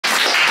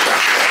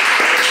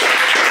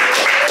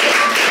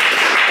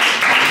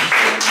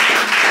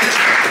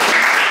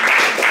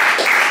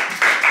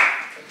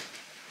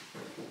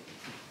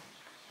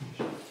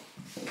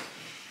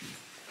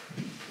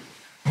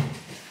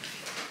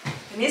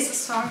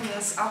der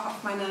ist auch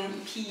auf meiner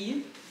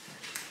EP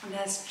und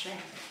der ist Jack.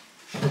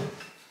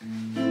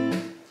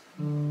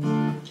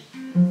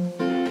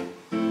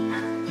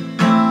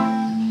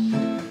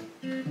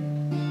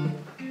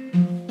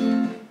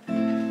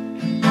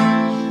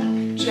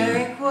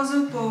 Jack was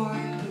a boy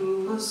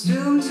who was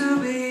doomed to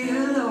be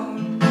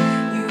alone.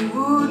 You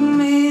wouldn't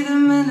meet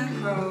him in a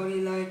crowd,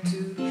 he liked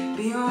to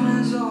be on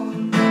his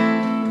own.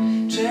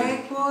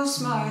 Jack was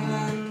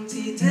smiling,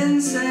 he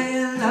didn't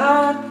say a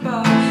lot,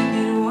 but he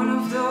had one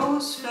of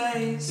those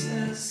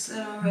faces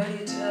that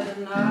already tell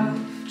enough.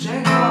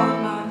 Jack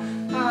caught my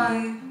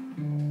eye,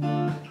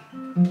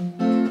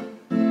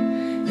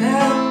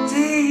 that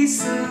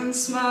decent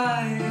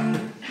smile.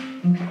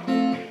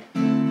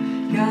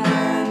 Got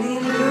an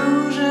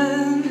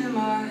illusion in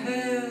my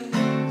head,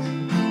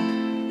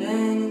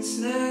 and its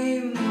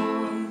name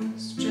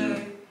was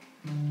Jack.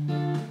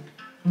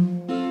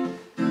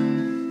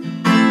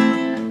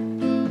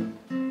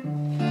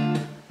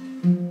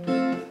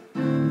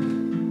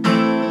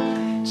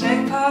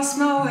 Jack passed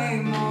my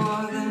way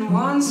more than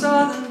once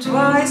or than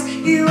twice.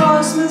 He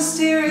was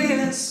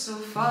mysterious, so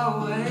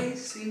far away,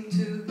 seemed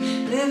to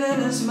live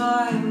in his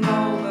mind.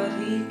 Oh, but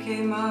he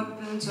came up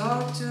and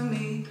talked to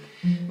me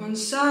one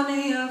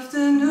sunny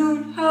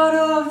afternoon. Out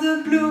of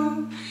the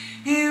blue,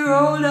 he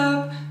rolled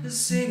up a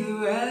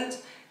cigarette,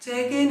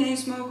 taking a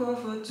smoke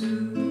off or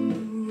two.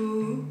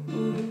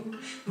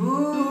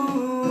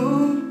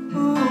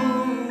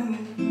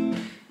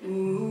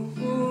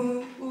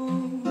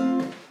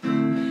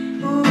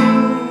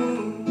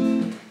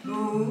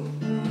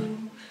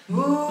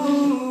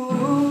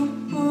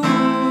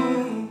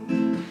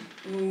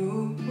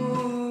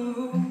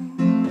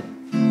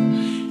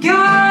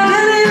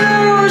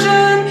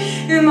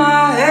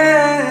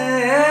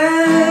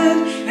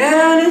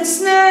 Its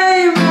name